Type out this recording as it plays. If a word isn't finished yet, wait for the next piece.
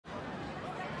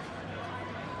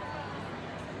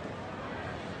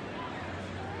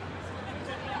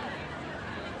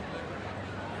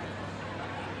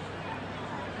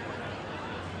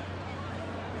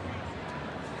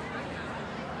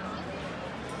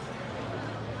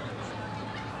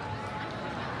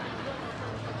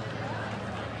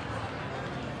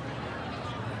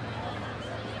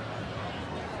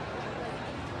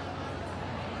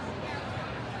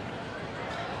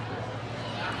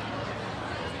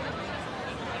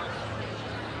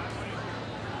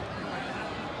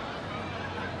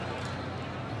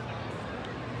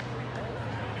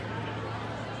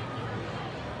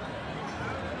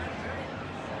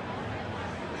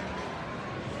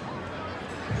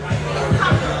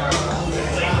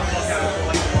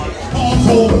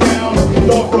Hold down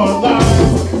the front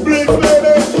line. Blitz,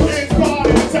 baby, it's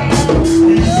party time.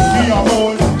 We used to see our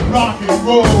boys rock and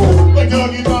roll. Like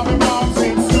Dougie dropping bombs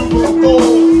in Super Bowl.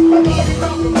 Like Dougie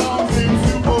dropping bombs in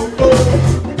Super Bowl.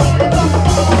 Like Dougie dropping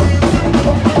bombs in Super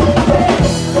Bowl.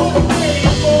 Go, play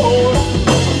for.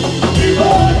 We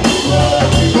run,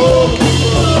 we go, we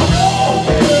run.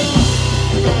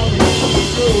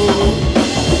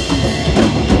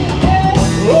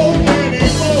 Oh, many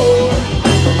more.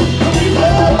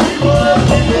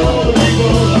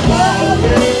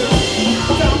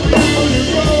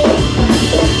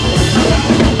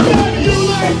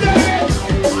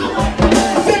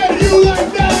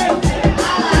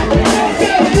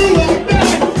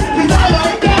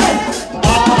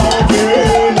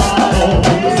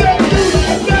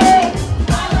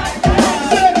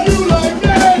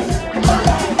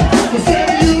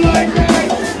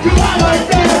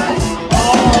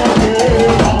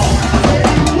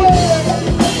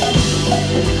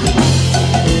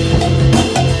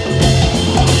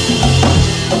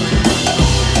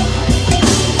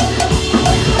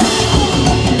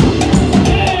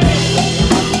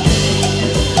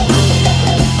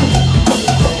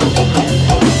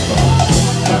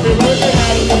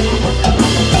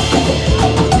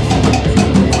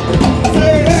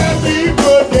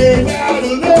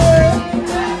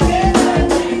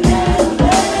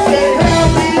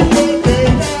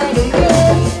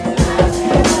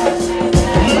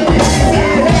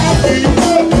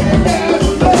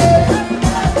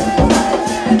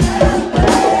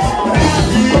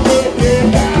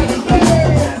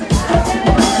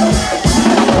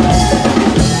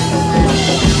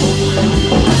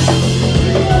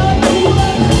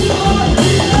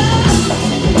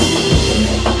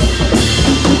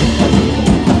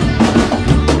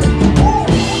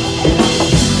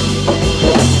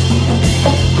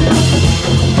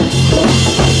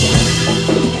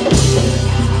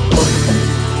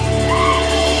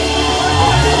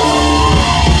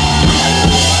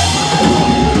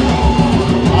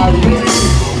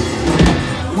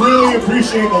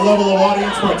 Appreciate the level of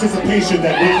audience participation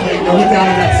that we played with down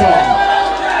in that song.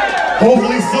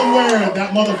 Hopefully somewhere that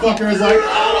motherfucker is like, oh,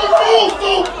 it feels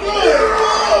so good.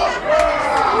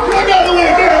 I gotta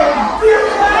lay down.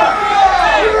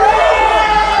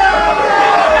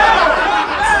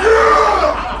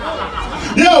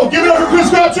 Yo, give it up for Chris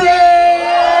Crabtree!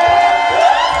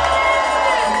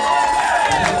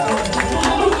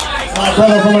 My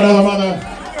brother from another mother,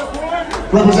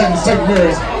 representing St.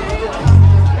 Mary's.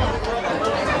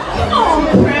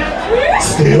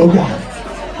 Still got it.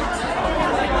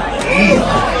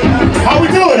 How we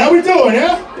doing? How we doing?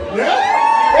 Yeah? Yeah?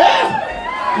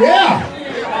 Yeah?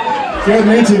 Yeah?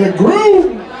 Getting into the groove.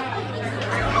 You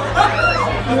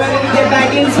ready to get back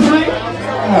in tonight?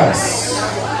 Yes.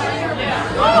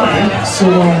 Alright, so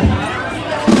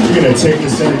we're gonna take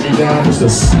this energy down just a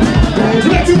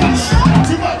not too much. Not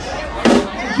too much.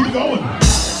 Keep it going.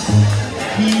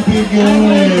 Keep it going. I'm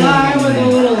gonna die with a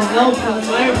little help from my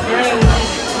friends.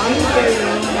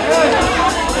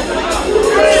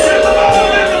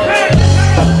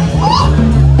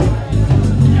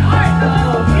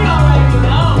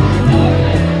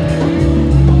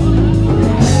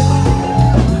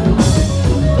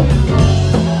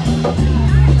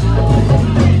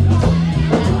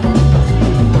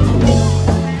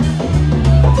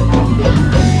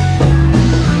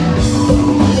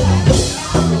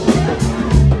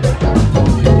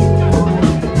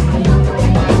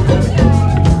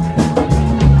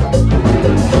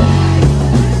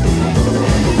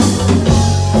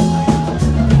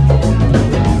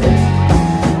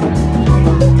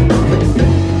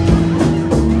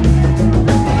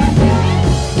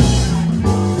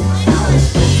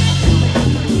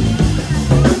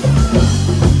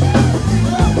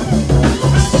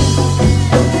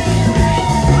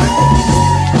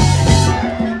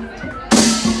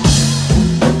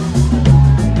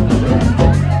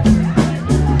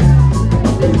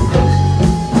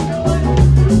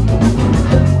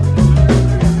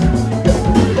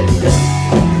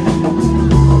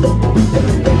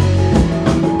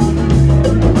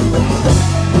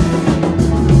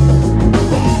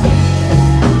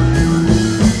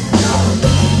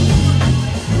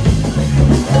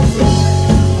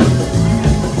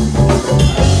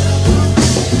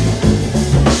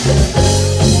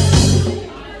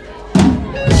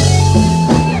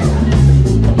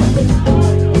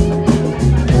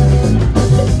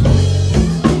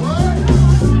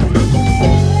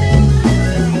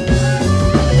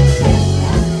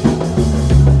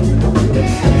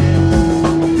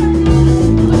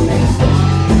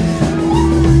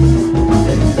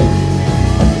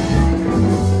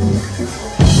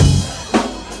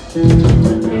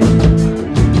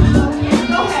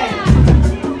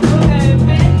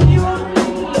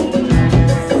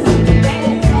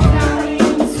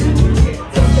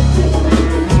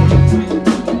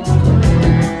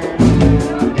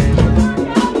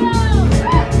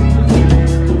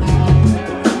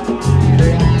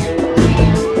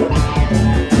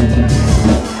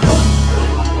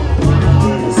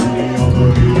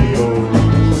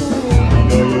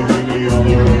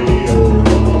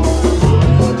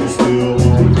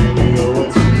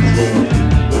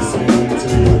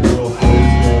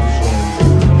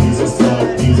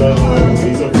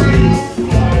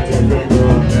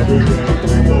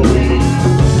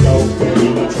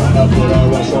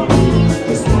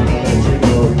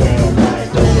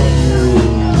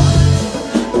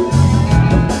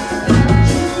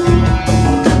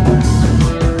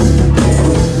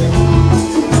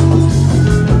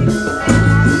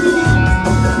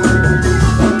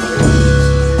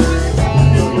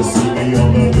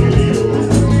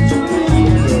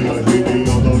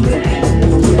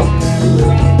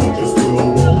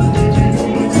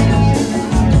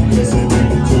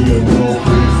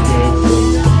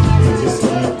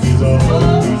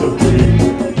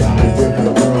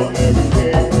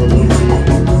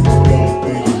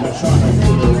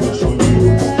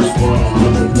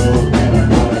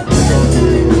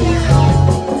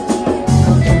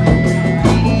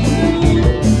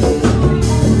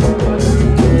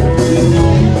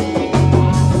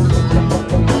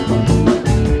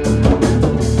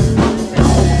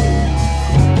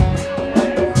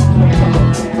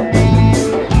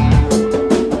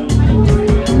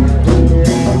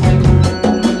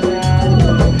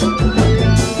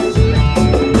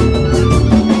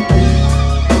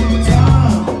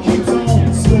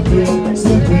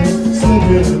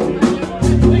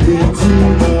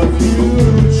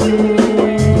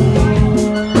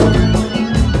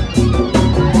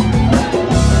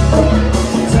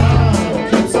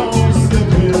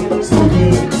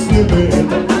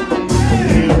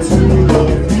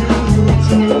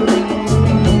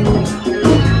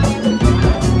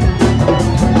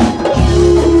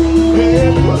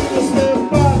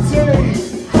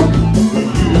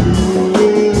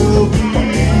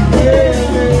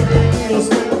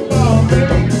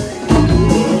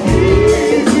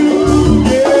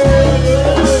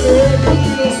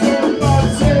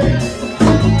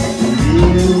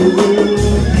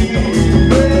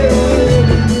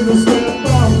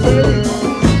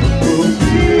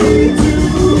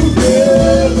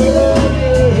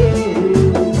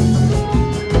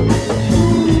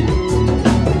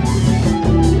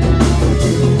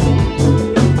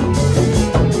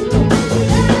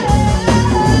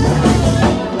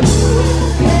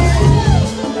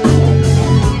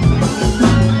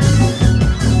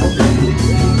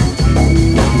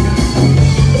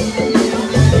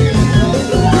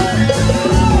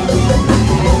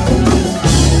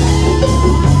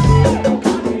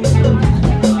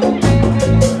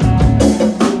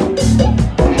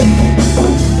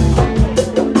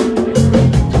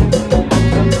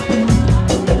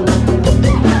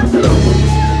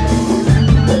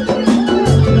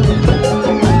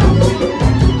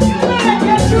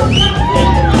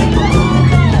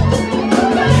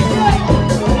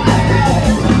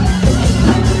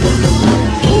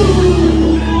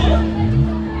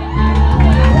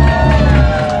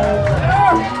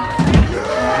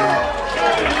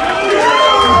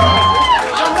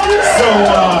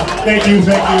 you,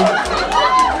 thank you.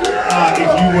 If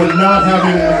you were not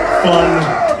having fun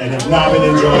and have not been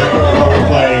enjoying what we're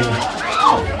playing,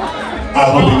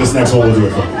 I'm hoping this next one will do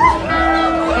it for you.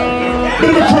 Bit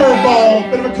of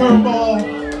a curveball,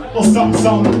 little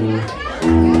something.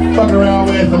 Fucking around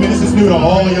with. I mean, this is new to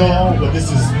all of y'all, but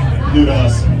this is new to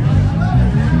us.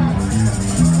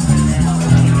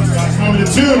 Guys, remember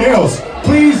the 2 nails.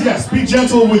 Please, yes, be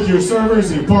gentle with your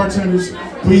servers and your bartenders.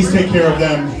 Please take care of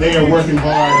them. They are working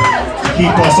hard to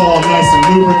keep us all nice and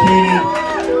lubricated.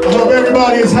 I hope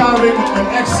everybody is having an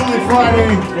excellent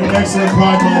Friday, an excellent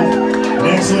Pride Month, an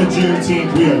excellent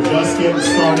Juneteenth. We are just getting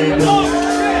started.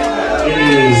 It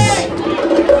is,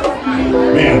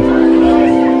 man,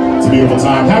 it's a beautiful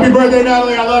time. Happy birthday,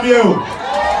 Natalie, I love you.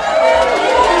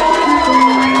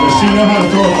 Does she know how to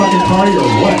throw a fucking party or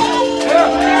what?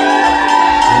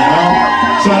 You know?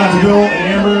 Shout out to Bill and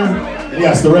Amber, and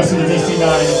yes, the rest of the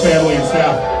DC9 family and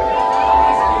staff.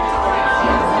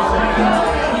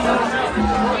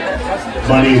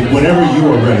 Buddy, whenever you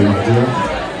are ready, my dear.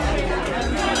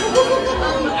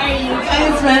 Are you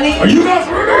guys ready? Are you guys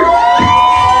ready?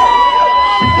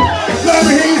 Let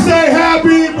me hear you say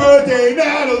happy birthday,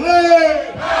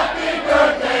 Natalie! Happy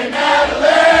birthday,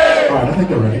 Natalie! Alright, I think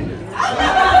they're ready.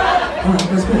 Alright,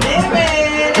 that's good.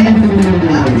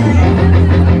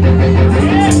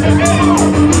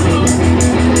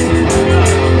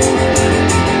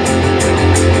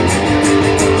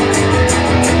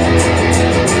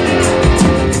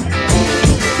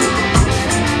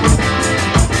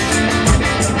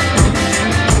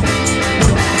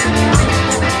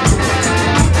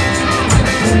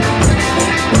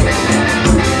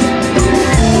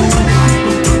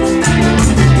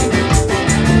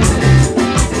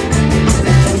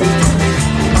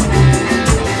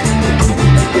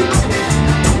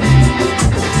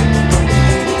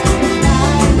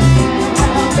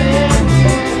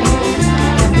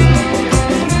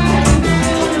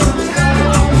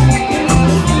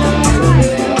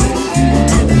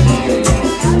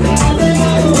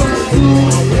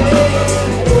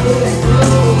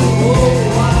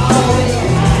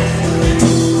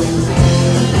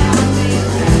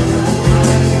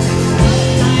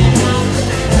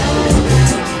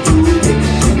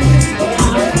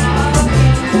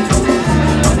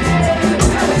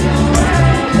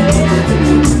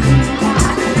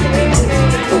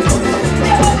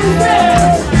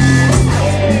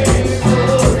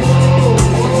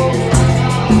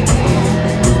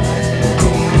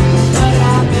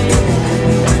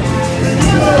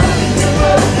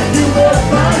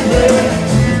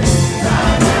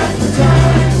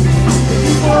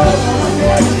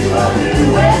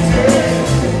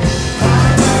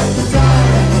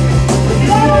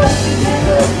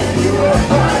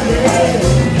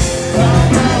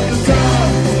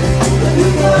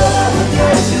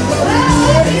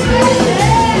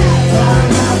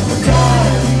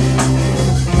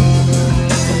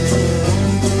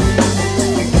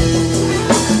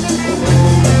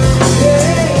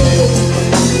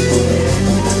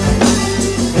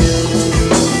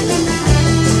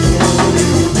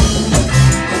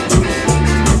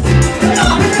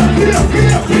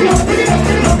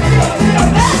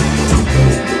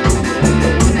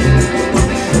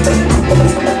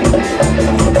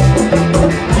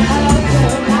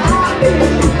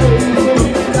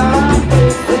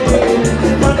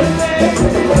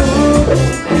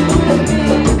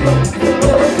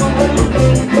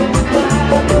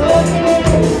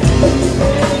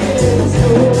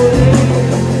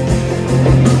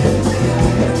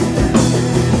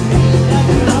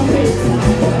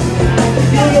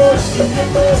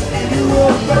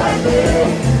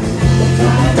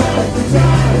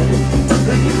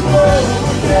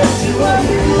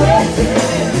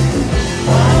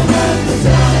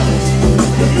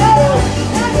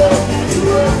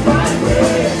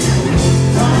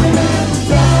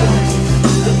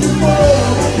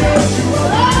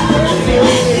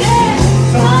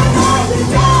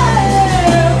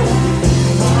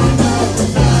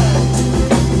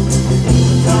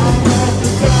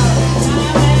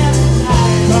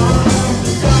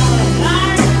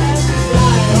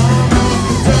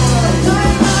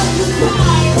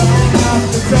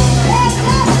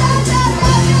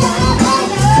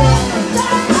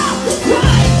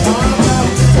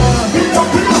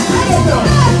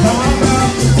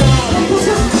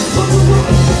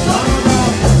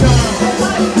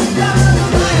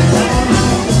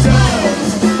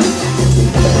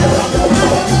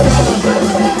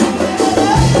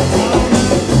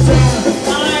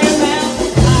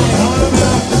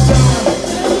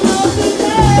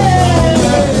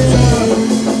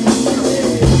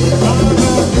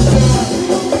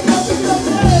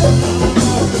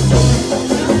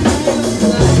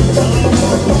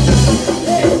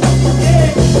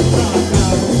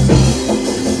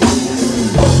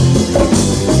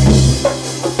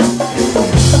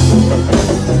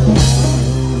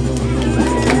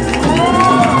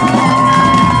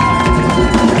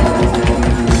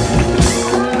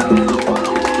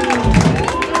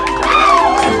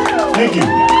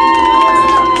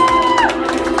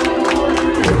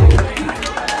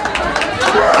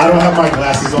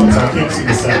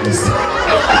 Just I'm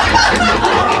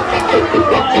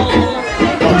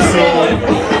so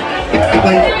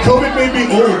like COVID made me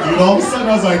old, dude. All of a sudden I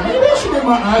was like, maybe I should get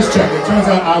my eyes checked. It turns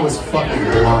out I was fucking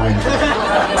blind.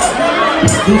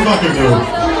 Who fucking knew?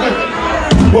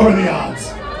 What are the odds?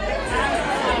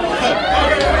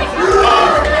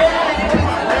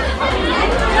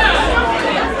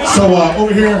 So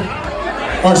over here,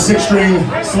 our 6-string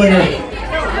slinger,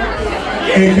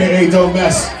 aka Don't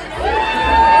Mess,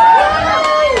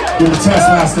 with the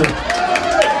Taskmaster.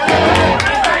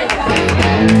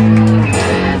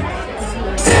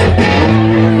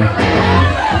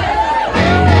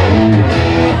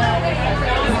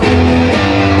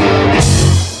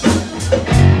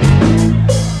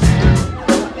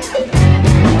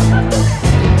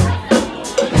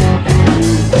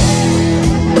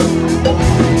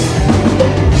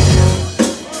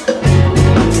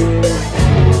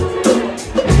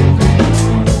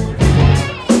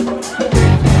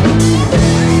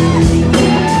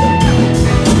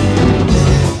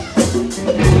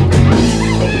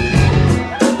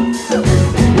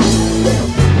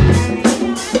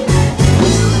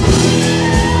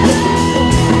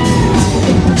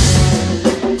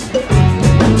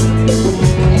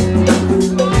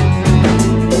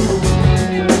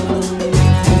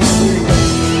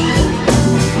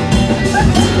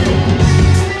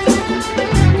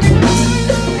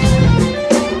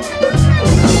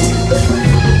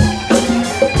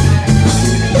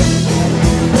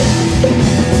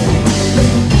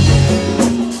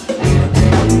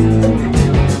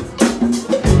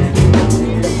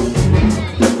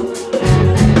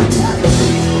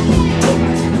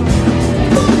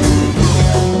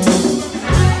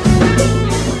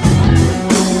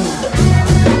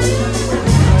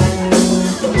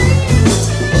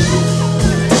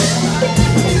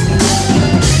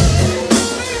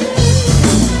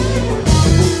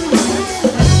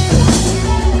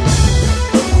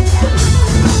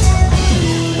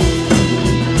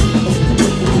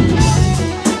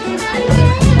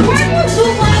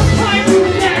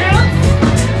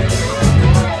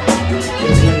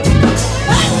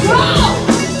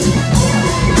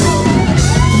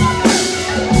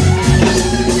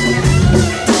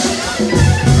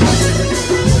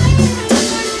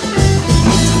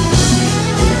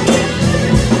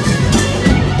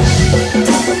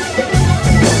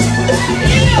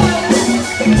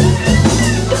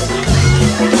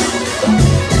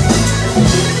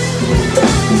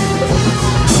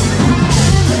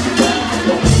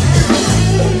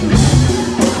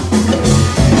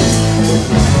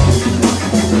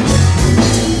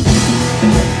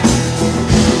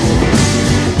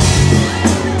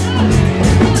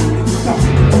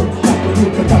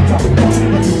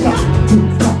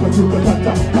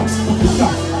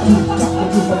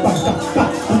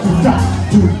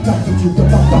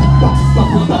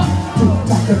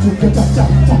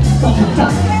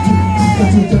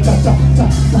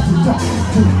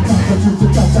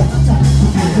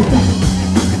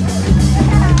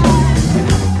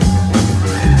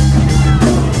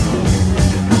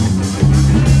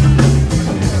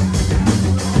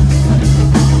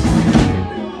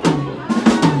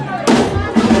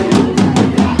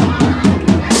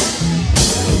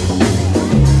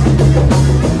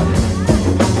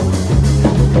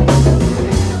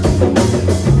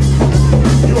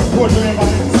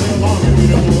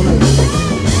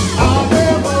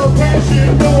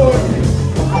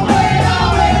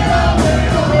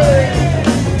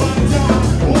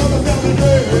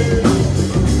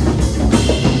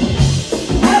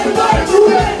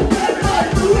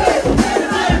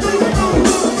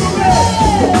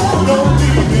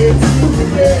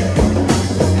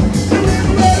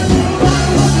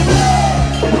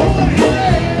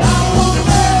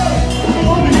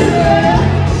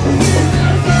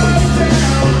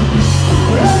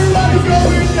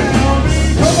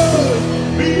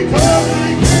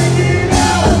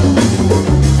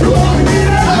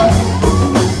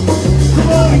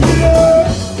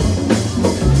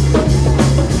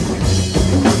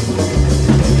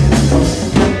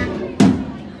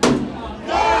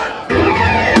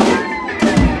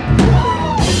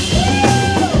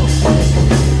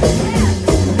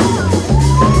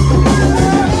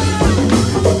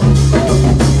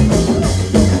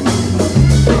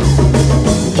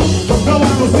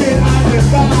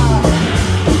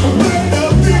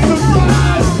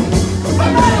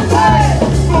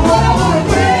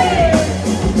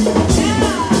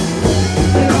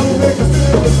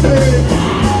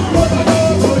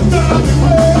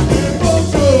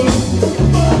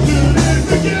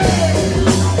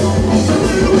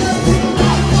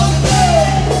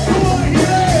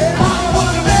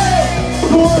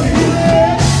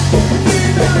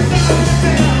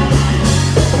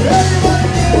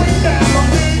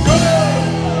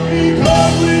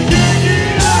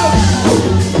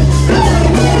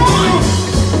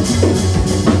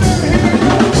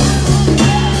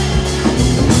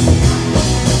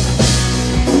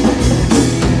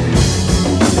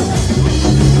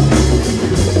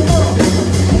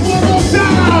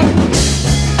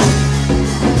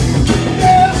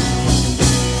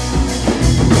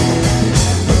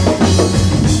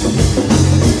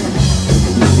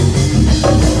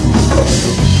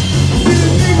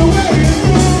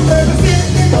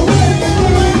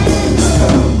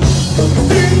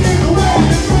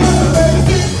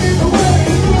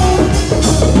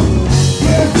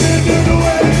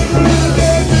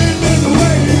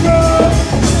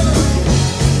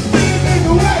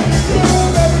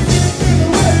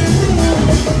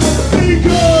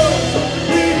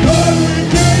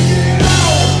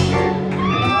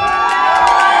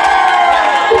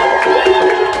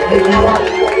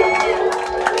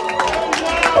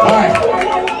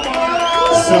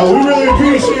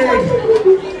 appreciate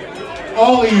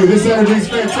all of you. This energy is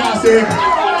fantastic.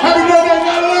 Happy birthday,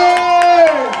 Natalie!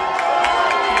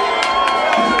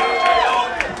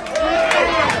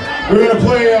 We're gonna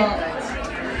play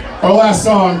our last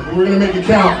song. We're gonna make it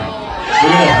count.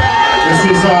 This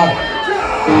is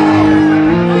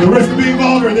the risk of being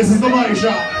vulgar. This is the money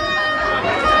shot.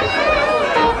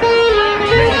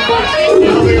 I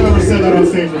don't think I've ever said that on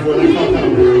stage before. They thought that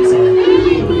was weird. Sorry.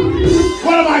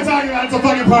 What am I talking about? It's a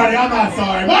fucking party. I'm not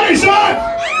sorry. Money shot!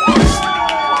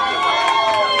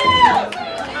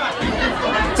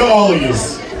 To all of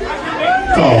yous.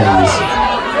 To all of yous.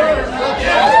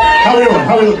 How are we doing?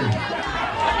 How are we looking?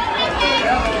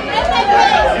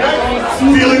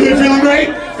 Feeling good? Feeling great?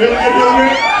 Feeling good? Feeling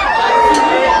great?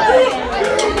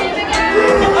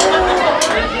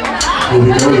 Here we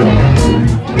go, y'all.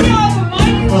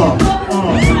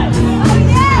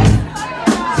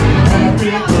 Happy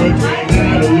birthday,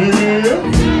 Natalie.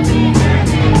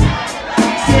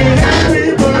 Say happy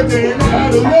birthday,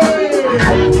 Natalie.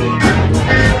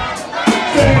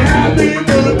 Say happy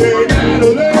birthday,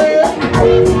 Natalie.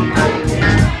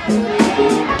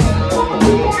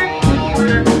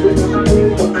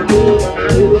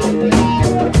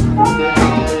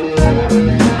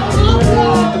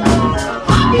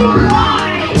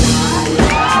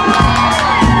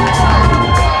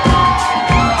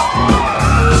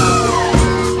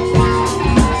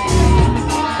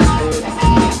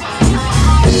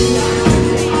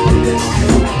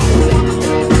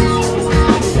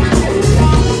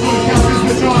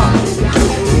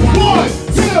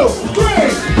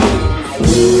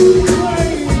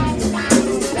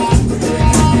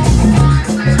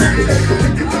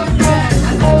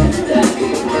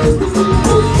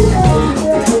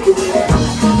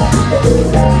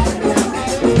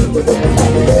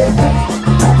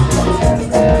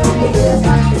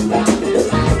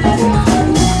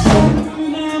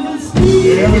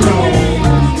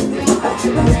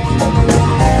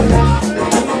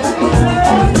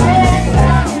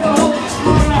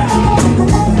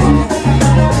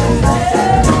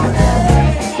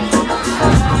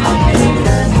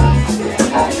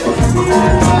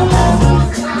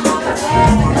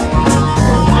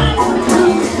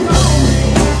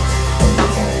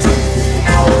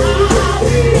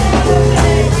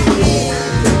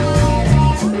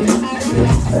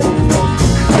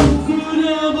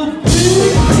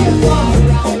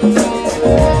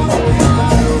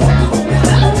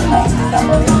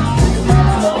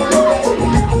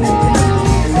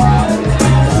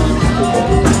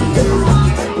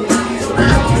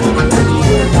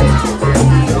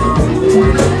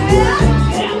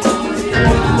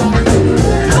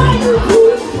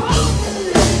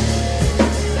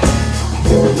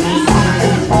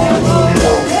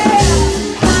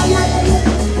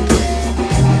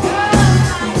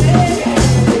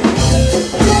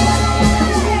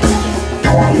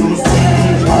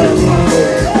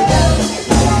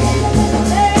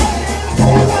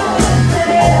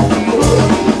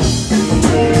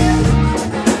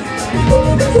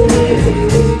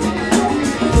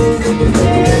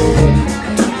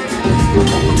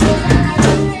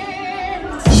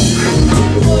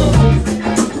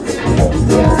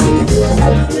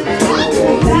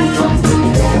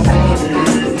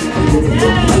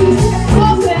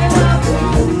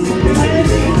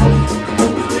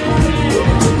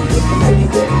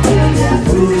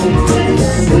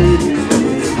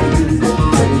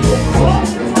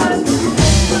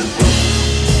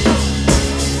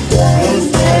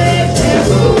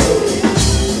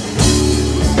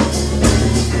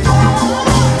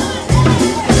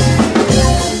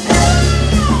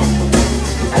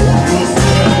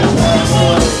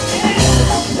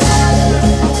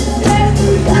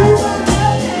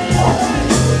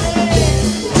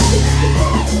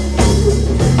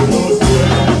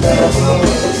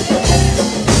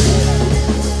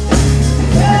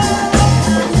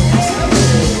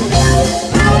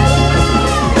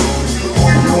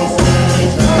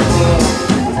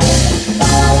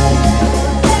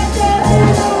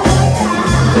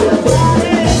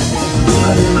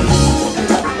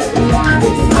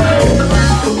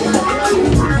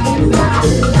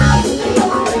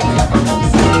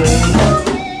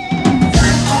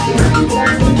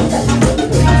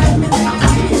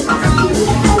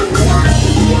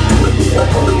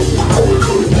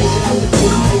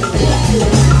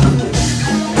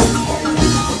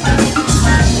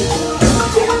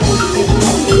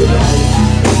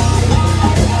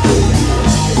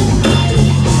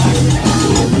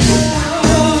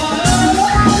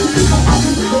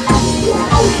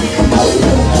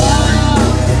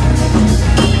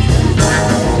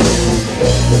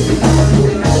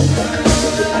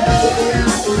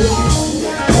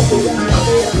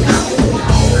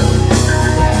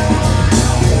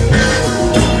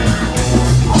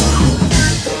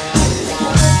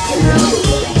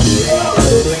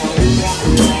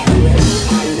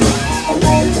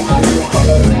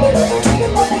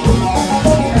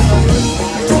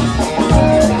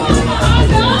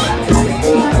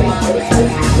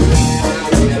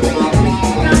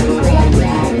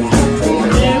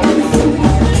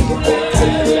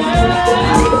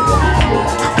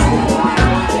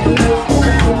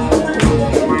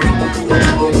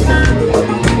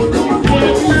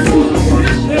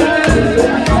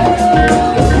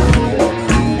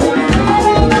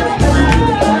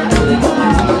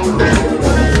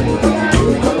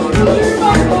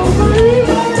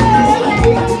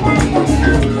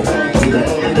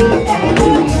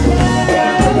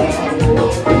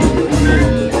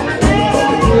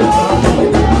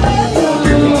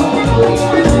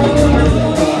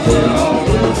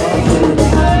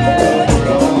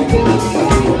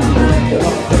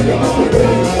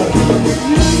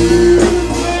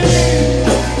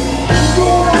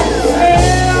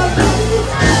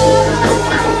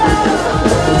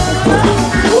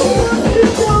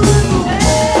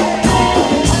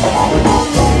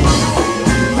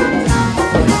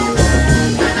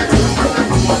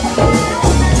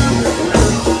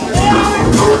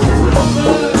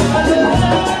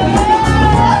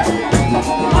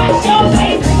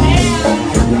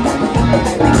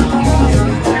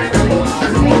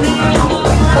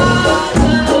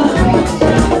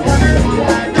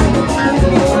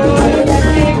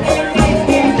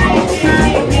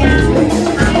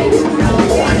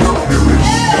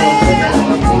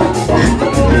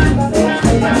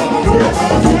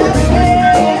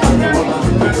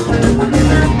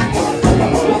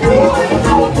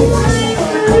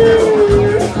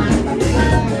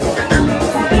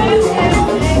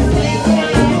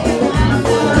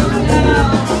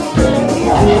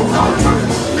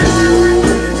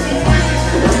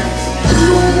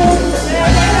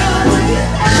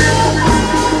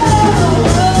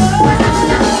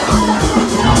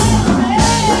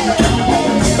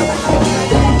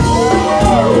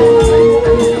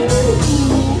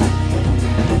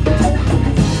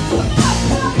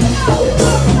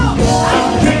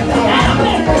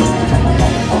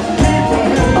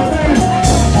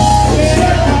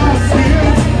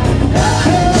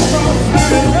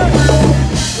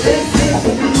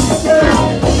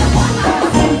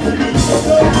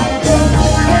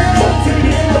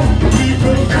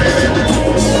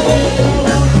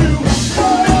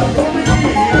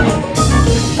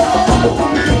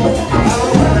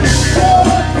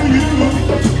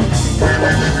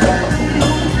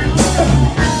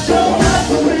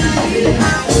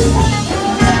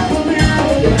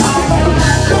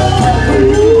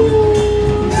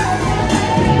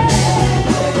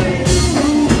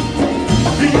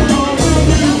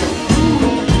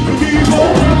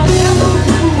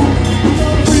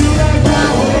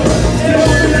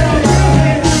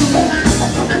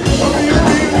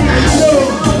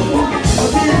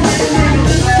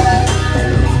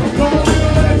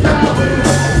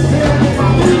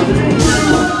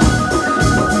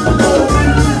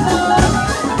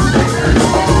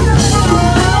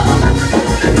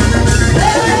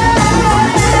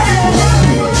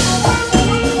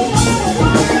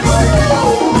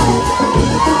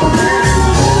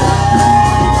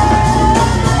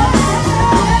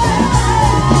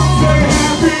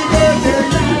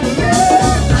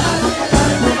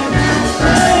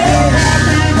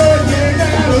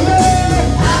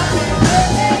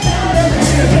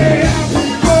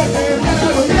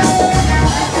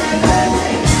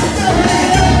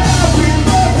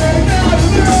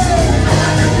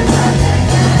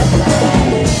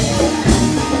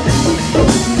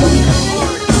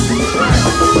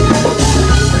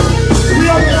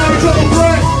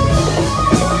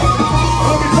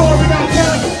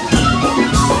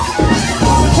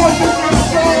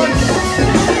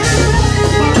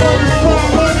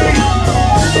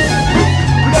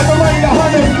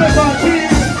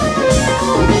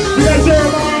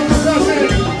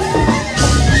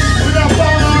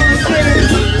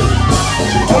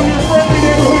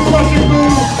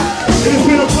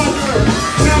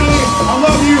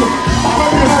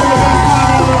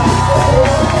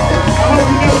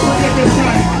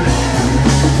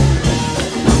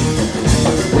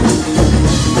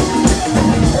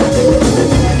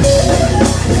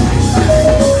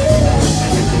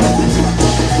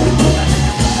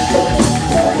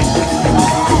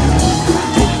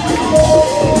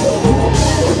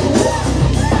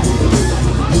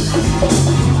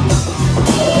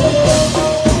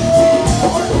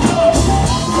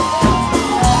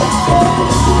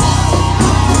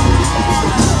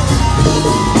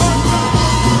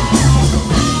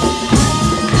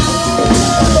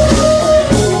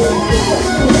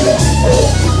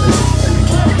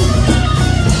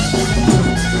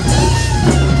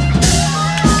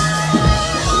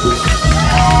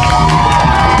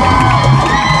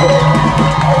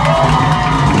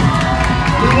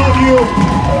 you.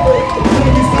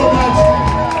 Thank you so much.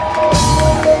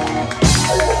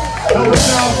 Help us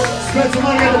out. Spend some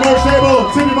money at the merch table.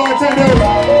 Tip your bartenders.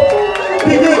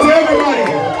 Be good to everybody.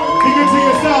 Be good to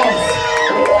yourselves.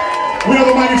 We are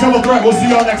the Mighty Triple Threat. We'll see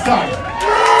y'all next time.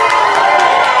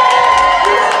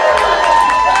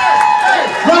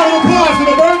 Round of applause for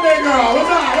the birthday girl. What's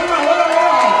up? What's up? What's up?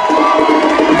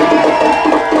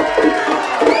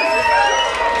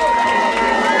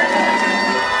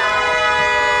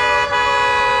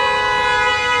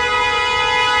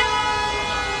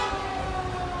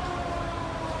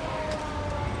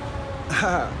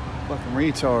 Fucking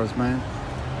retards, man.